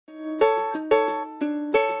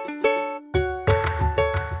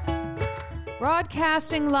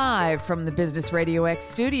Broadcasting live from the Business Radio X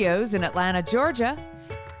studios in Atlanta, Georgia,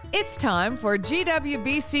 it's time for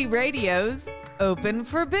GWBC Radio's Open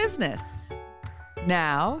for Business.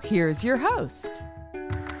 Now, here's your host.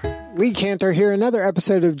 Lee Cantor here, another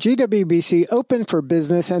episode of GWBC Open for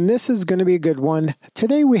Business, and this is going to be a good one.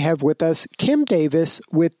 Today we have with us Kim Davis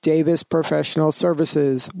with Davis Professional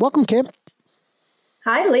Services. Welcome, Kim.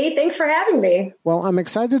 Hi, Lee. Thanks for having me. Well, I'm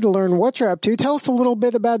excited to learn what you're up to. Tell us a little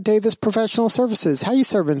bit about Davis Professional Services. How you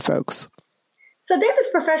serving folks? So Davis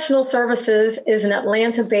Professional Services is an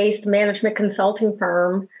Atlanta-based management consulting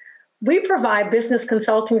firm. We provide business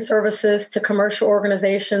consulting services to commercial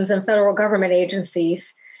organizations and federal government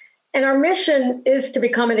agencies. And our mission is to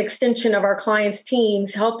become an extension of our clients'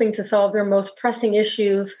 teams, helping to solve their most pressing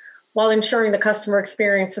issues while ensuring the customer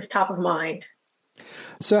experience is top of mind.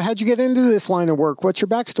 So how'd you get into this line of work? What's your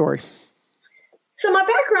backstory? So my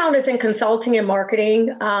background is in consulting and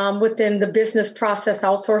marketing within the business process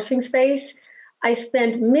outsourcing space. I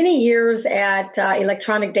spent many years at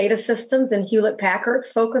Electronic Data Systems and Hewlett-Packard,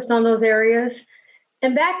 focused on those areas.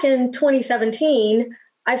 And back in 2017,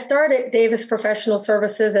 I started Davis Professional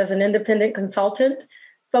Services as an independent consultant,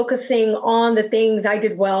 focusing on the things I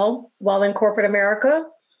did well while in corporate America.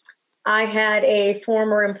 I had a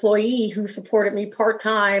former employee who supported me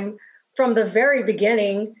part-time from the very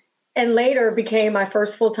beginning and later became my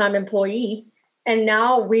first full-time employee. And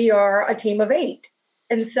now we are a team of 8.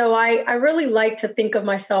 And so I really like to think of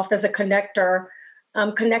myself as a connector,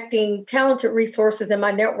 connecting talented resources in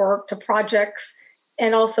my network to projects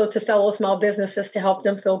and also to fellow small businesses to help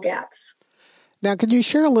them fill gaps. Now, could you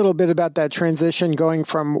share a little bit about that transition going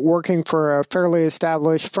from working for a fairly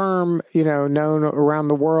established firm, known around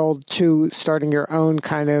the world, to starting your own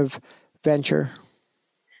kind of venture?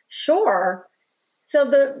 Sure.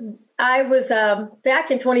 So I was back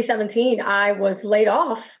in 2017, I was laid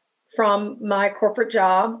off from my corporate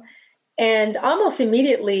job. And almost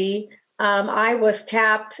immediately, I was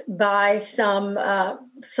tapped by some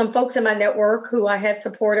folks in my network who I had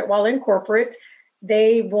supported while in corporate.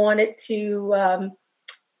 They wanted to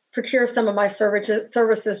procure some of my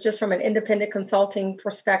services just from an independent consulting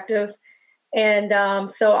perspective.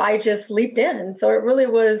 And so I just leaped in. So it really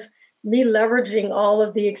was me leveraging all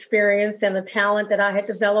of the experience and the talent that I had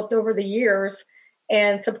developed over the years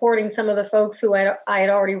and supporting some of the folks who I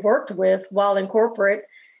had already worked with while in corporate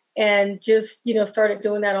and just, started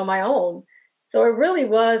doing that on my own. So it really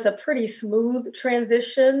was a pretty smooth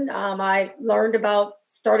transition. I learned about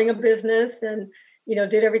starting a business and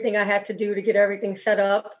did everything I had to do to get everything set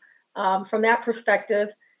up from that perspective.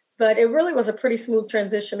 But it really was a pretty smooth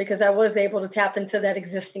transition because I was able to tap into that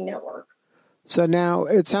existing network. So now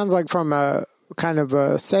it sounds like from a kind of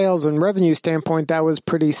a sales and revenue standpoint, that was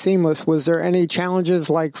pretty seamless. Was there any challenges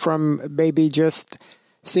like from maybe just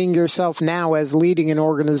seeing yourself now as leading an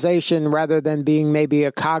organization rather than being maybe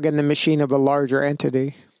a cog in the machine of a larger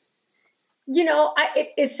entity?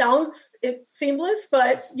 It sounds seamless,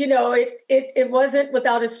 but it wasn't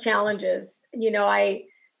without its challenges.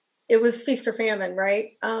 It was feast or famine,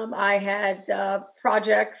 right? I had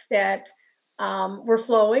projects that were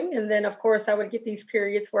flowing, and then of course I would get these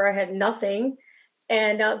periods where I had nothing,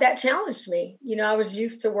 and that challenged me. I was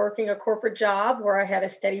used to working a corporate job where I had a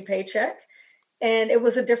steady paycheck, and it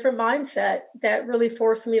was a different mindset that really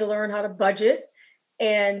forced me to learn how to budget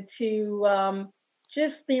and to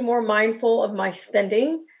just be more mindful of my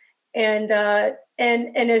spending. And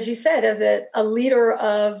as you said, as a leader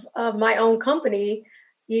of my own company,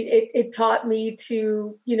 it taught me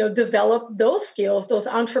to, develop those skills, those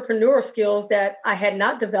entrepreneur skills that I had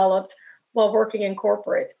not developed while working in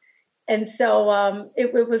corporate. And so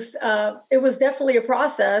it was definitely a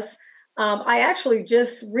process. I actually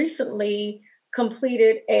just recently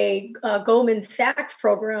completed a Goldman Sachs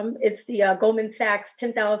program. It's the Goldman Sachs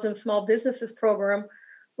 10,000 Small Businesses program,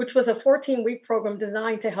 which was a 14-week program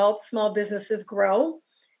designed to help small businesses grow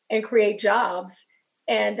and create jobs.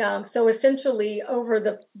 And so essentially over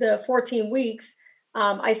the 14 weeks,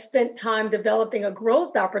 I spent time developing a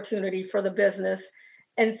growth opportunity for the business.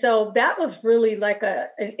 And so that was really like an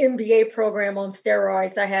MBA program on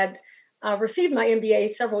steroids. I had received my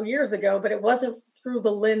MBA several years ago, but it wasn't through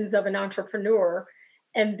the lens of an entrepreneur.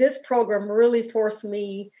 And this program really forced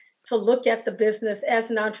me to look at the business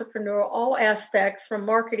as an entrepreneur, all aspects from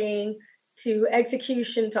marketing to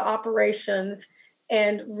execution to operations,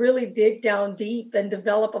 and really dig down deep and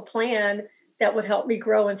develop a plan that would help me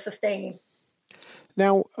grow and sustain.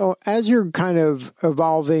 Now, as you're kind of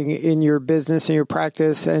evolving in your business and your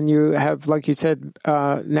practice, and you have, like you said,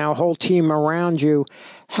 now a whole team around you,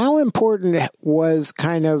 how important was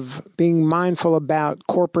kind of being mindful about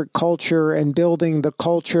corporate culture and building the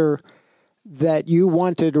culture that you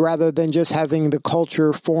wanted rather than just having the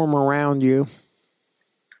culture form around you?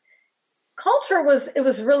 Culture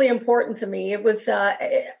was really important to me. It was,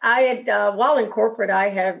 while in corporate, I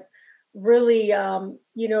had really,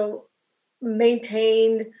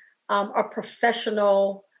 maintained a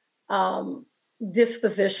professional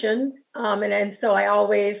disposition. And so I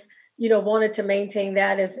always, wanted to maintain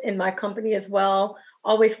that as in my company as well,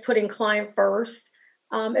 always putting client first,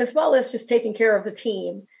 as well as just taking care of the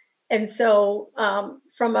team. And so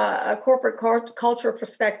from a corporate culture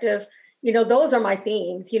perspective, those are my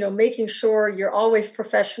themes, making sure you're always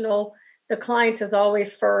professional, the client is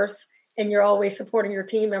always first, and you're always supporting your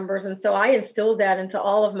team members. And so I instilled that into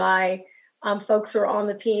all of my folks who are on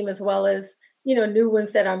the team, as well as, new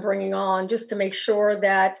ones that I'm bringing on, just to make sure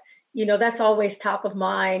that, that's always top of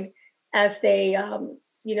mind as they,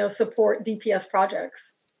 support DPS projects.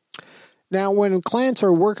 Now, when clients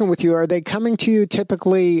are working with you, are they coming to you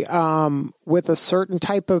typically with a certain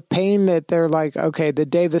type of pain that they're like, okay, the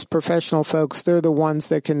Davis professional folks, they're the ones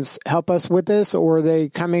that can help us with this? Or are they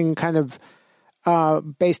coming kind of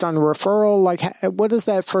based on referral? Like, what does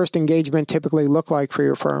that first engagement typically look like for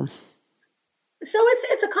your firm? So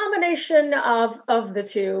it's a combination of the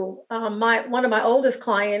two. One of my oldest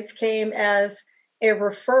clients came as a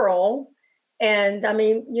referral. And I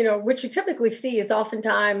mean, what you typically see is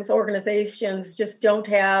oftentimes organizations just don't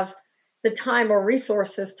have the time or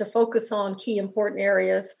resources to focus on key important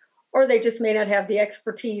areas, or they just may not have the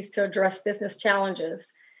expertise to address business challenges.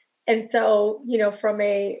 And so, from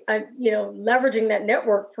leveraging that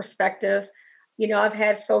network perspective, I've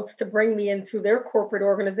had folks to bring me into their corporate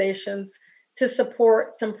organizations to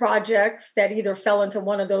support some projects that either fell into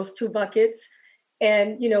one of those two buckets.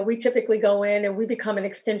 And, we typically go in and we become an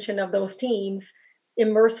extension of those teams,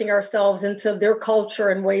 immersing ourselves into their culture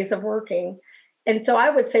and ways of working. And so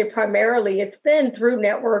I would say primarily it's been through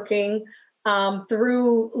networking,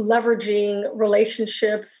 through leveraging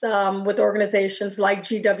relationships with organizations like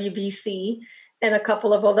GWBC and a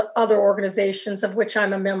couple of other organizations of which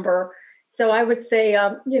I'm a member. So I would say,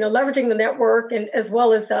 leveraging the network and as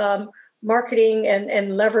well as marketing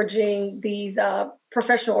and leveraging these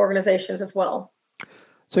professional organizations as well.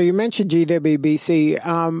 So you mentioned GWBC.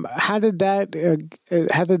 How did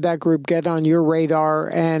that group get on your radar,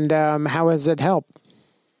 and how has it helped?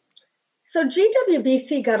 So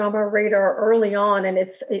GWBC got on my radar early on, and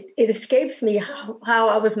it escapes me how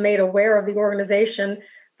I was made aware of the organization.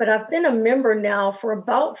 But I've been a member now for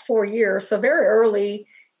about 4 years, so very early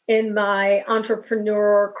in my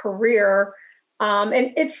entrepreneur career.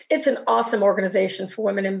 And it's an awesome organization for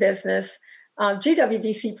women in business.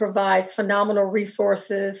 GWBC provides phenomenal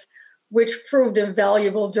resources, which proved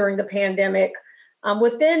invaluable during the pandemic.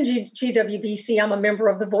 Within GWBC, I'm a member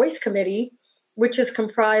of the Voice Committee, which is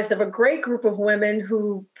comprised of a great group of women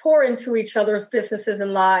who pour into each other's businesses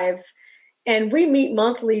and lives. And we meet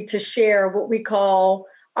monthly to share what we call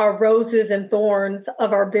our roses and thorns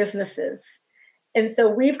of our businesses. And so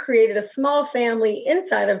we've created a small family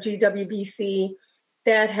inside of GWBC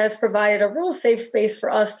that has provided a real safe space for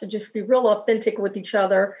us to just be real authentic with each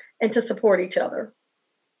other and to support each other.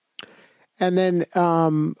 And then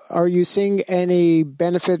are you seeing any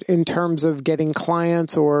benefit in terms of getting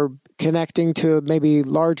clients or connecting to maybe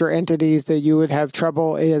larger entities that you would have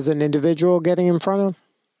trouble as an individual getting in front of?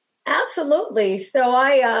 Absolutely.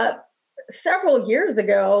 So several years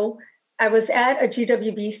ago, I was at a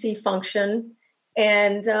GWBC function,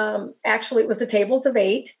 and actually it was the Tables of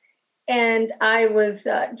Eight. And I was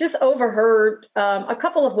just overheard a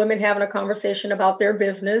couple of women having a conversation about their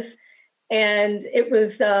business. And it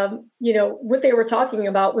was, what they were talking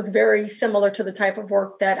about was very similar to the type of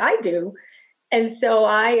work that I do. And so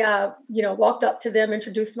I, walked up to them,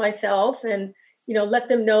 introduced myself, and, let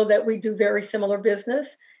them know that we do very similar business.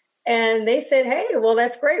 And they said, hey, well,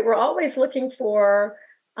 that's great. We're always looking for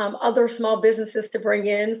other small businesses to bring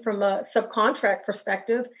in from a subcontract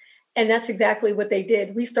perspective. And that's exactly what they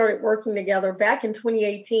did. We started working together back in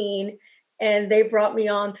 2018, and they brought me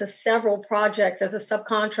on to several projects as a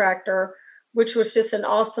subcontractor, which was just an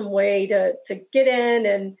awesome way to get in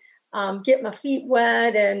and get my feet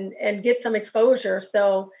wet and get some exposure.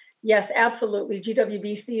 So yes, absolutely.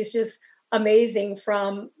 GWBC is just amazing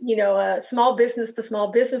from, a small business to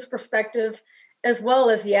small business perspective, as well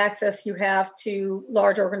as the access you have to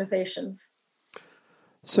large organizations.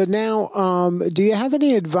 So now, do you have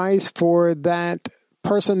any advice for that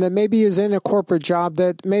person that maybe is in a corporate job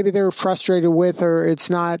that maybe they're frustrated with, or it's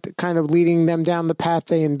not kind of leading them down the path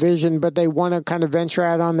they envisioned, but they want to kind of venture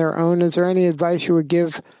out on their own? Is there any advice you would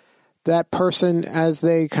give that person as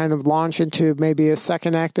they kind of launch into maybe a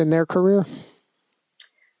second act in their career?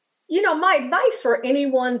 my advice for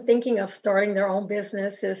anyone thinking of starting their own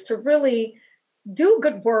business is to really do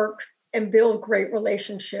good work and build great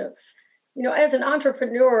relationships. As an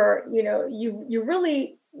entrepreneur, you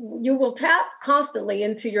will tap constantly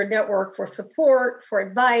into your network for support, for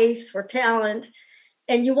advice, for talent,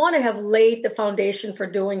 and you want to have laid the foundation for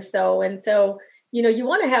doing so. And so, you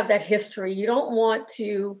want to have that history. You don't want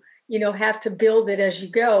to, have to build it as you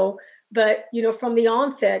go. But, from the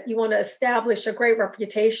onset, you want to establish a great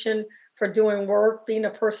reputation for doing work, being a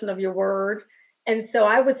person of your word. And so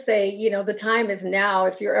I would say, the time is now.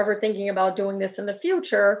 If you're ever thinking about doing this in the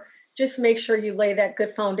future, just make sure you lay that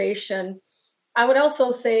good foundation. I would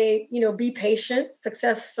also say, be patient.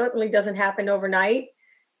 Success certainly doesn't happen overnight.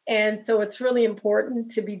 And so it's really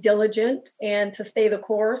important to be diligent and to stay the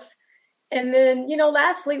course. And then,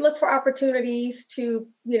 lastly, look for opportunities to,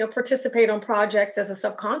 participate on projects as a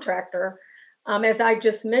subcontractor. As I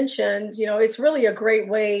just mentioned, it's really a great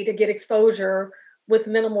way to get exposure with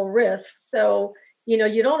minimal risk. So,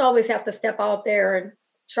 you don't always have to step out there and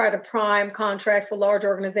try to prime contracts with large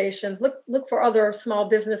organizations. Look for other small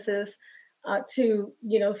businesses to,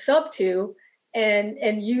 sub to,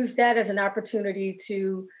 and use that as an opportunity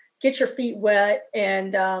to get your feet wet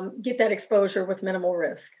and get that exposure with minimal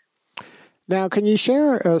risk. Now, can you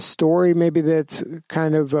share a story maybe that's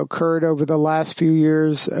kind of occurred over the last few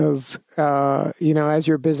years of, as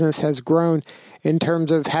your business has grown in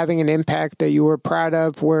terms of having an impact that you were proud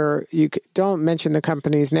of, where you don't mention the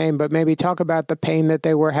company's name, but maybe talk about the pain that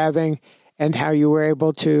they were having and how you were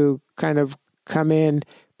able to kind of come in,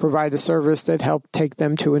 provide a service that helped take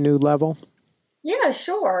them to a new level? Yeah,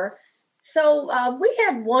 sure. So we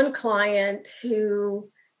had one client who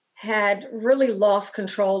had really lost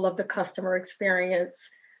control of the customer experience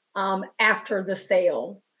after the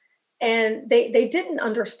sale. And they didn't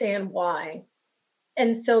understand why.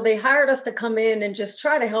 And so they hired us to come in and just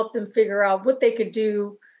try to help them figure out what they could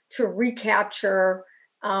do to recapture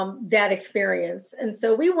that experience. And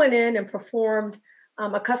so we went in and performed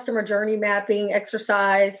a customer journey mapping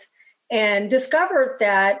exercise and discovered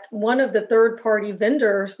that one of the third-party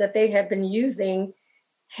vendors that they had been using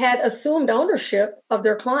had assumed ownership of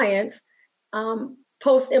their clients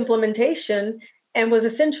post-implementation and was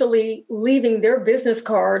essentially leaving their business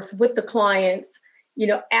cards with the clients,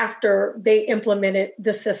 after they implemented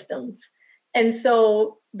the systems. And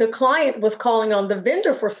so the client was calling on the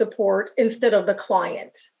vendor for support instead of the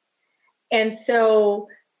client. And so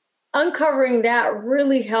uncovering that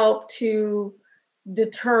really helped to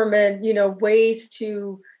determine, ways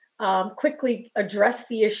to quickly address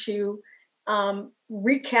the issue,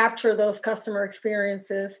 recapture those customer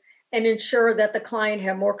experiences, and ensure that the client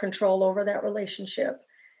had more control over that relationship.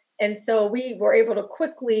 And so we were able to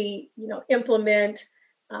quickly, implement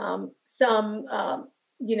some,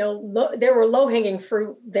 there were low-hanging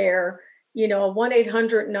fruit there, a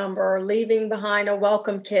 1-800 number, leaving behind a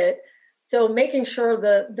welcome kit. So making sure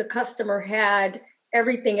the customer had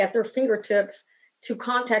everything at their fingertips to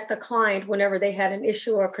contact the client whenever they had an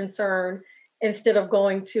issue or concern, instead of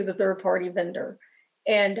going to the third-party vendor.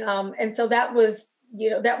 And so that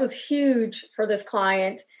was huge for this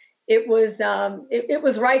client. It was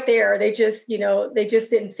right there. They just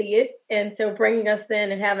didn't see it. And so bringing us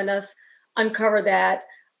in and having us uncover that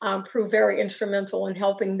proved very instrumental in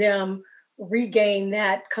helping them regain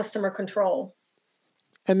that customer control.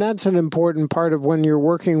 And that's an important part of when you're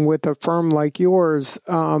working with a firm like yours.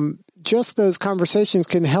 Just those conversations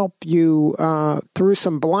can help you through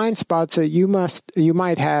some blind spots that you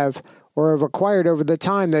might have or have acquired over the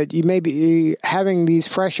time, that you may be having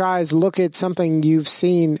these fresh eyes look at something you've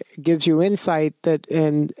seen gives you insight that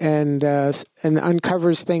and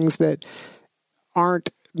uncovers things that aren't,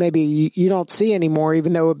 maybe you don't see anymore,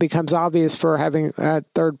 even though it becomes obvious for having a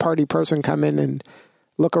third party person come in and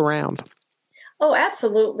look around. Oh,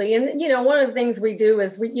 absolutely. And, one of the things we do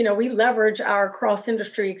is we leverage our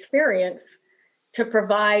cross-industry experience to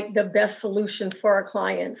provide the best solutions for our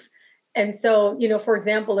clients. And so, for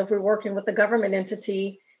example, if we're working with a government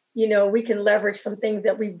entity, we can leverage some things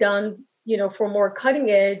that we've done, for more cutting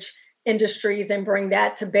edge industries and bring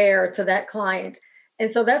that to bear to that client.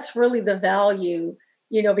 And so that's really the value,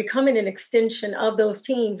 becoming an extension of those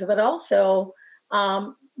teams, but also,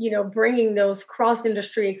 bringing those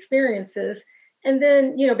cross-industry experiences. And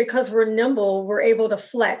then, because we're nimble, we're able to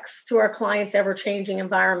flex to our clients' ever-changing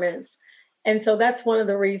environments. And so that's one of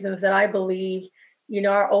the reasons that I believe,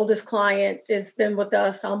 our oldest client has been with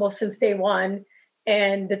us almost since day one,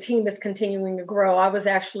 and the team is continuing to grow. I was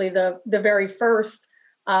actually the very first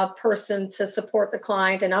person to support the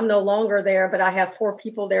client, and I'm no longer there, but I have 4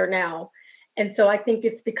 people there now. And so I think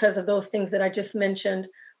it's because of those things that I just mentioned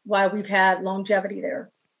why we've had longevity there.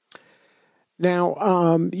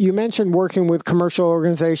 Now, you mentioned working with commercial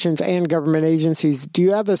organizations and government agencies. Do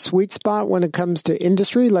you have a sweet spot when it comes to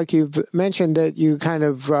industry? Like you've mentioned that you kind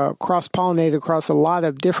of cross-pollinate across a lot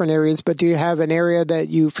of different areas, but do you have an area that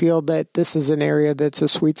you feel that this is an area that's a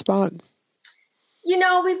sweet spot? You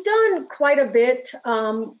know, we've done quite a bit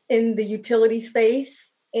in the utility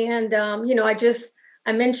space. And, you know, I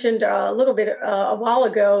mentioned a little bit a while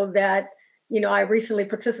ago that, you know, I recently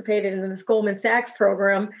participated in this Goldman Sachs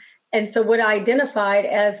program. And so what I identified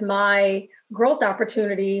as my growth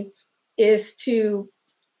opportunity is to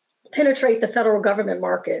penetrate the federal government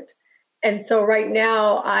market. And so right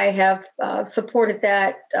now I have supported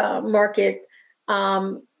that market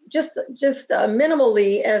just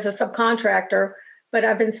minimally as a subcontractor, but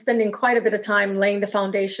I've been spending quite a bit of time laying the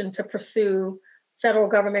foundation to pursue federal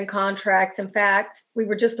government contracts. In fact, we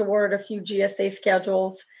were just awarded a few GSA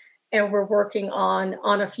schedules, and we're working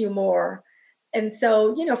on a few more. And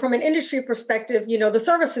so, you know, from an industry perspective, you know, the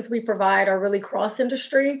services we provide are really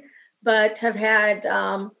cross-industry, but have had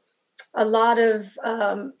a lot of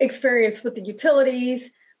experience with the utilities,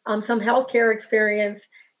 some healthcare experience,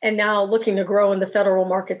 and now looking to grow in the federal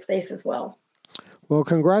market space as well. Well,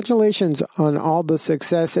 congratulations on all the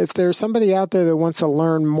success. If there's somebody out there that wants to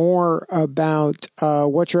learn more about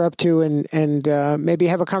what you're up to and maybe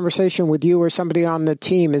have a conversation with you or somebody on the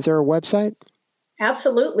team, is there a website?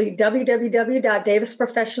 Absolutely.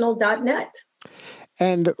 www.davisprofessional.net.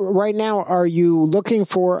 And right now, are you looking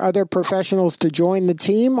for other professionals to join the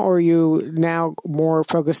team, or are you now more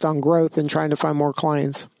focused on growth and trying to find more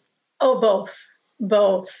clients? Oh,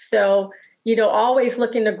 both. So, you know, always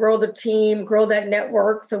looking to grow the team, grow that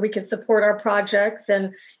network so we can support our projects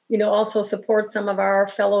and, you know, also support some of our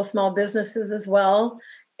fellow small businesses as well.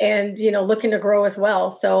 And, you know, looking to grow as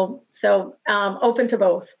well. So open to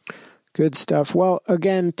both. Good stuff. Well,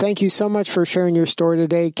 again, thank you so much for sharing your story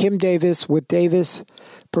today. Kim Davis with Davis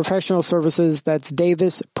Professional Services. That's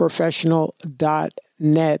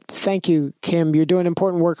davisprofessional.net. Thank you, Kim. You're doing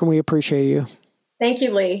important work and we appreciate you. Thank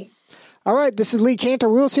you, Lee. All right. This is Lee Cantor.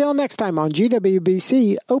 We'll see you all next time on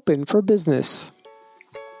GWBC Open for Business.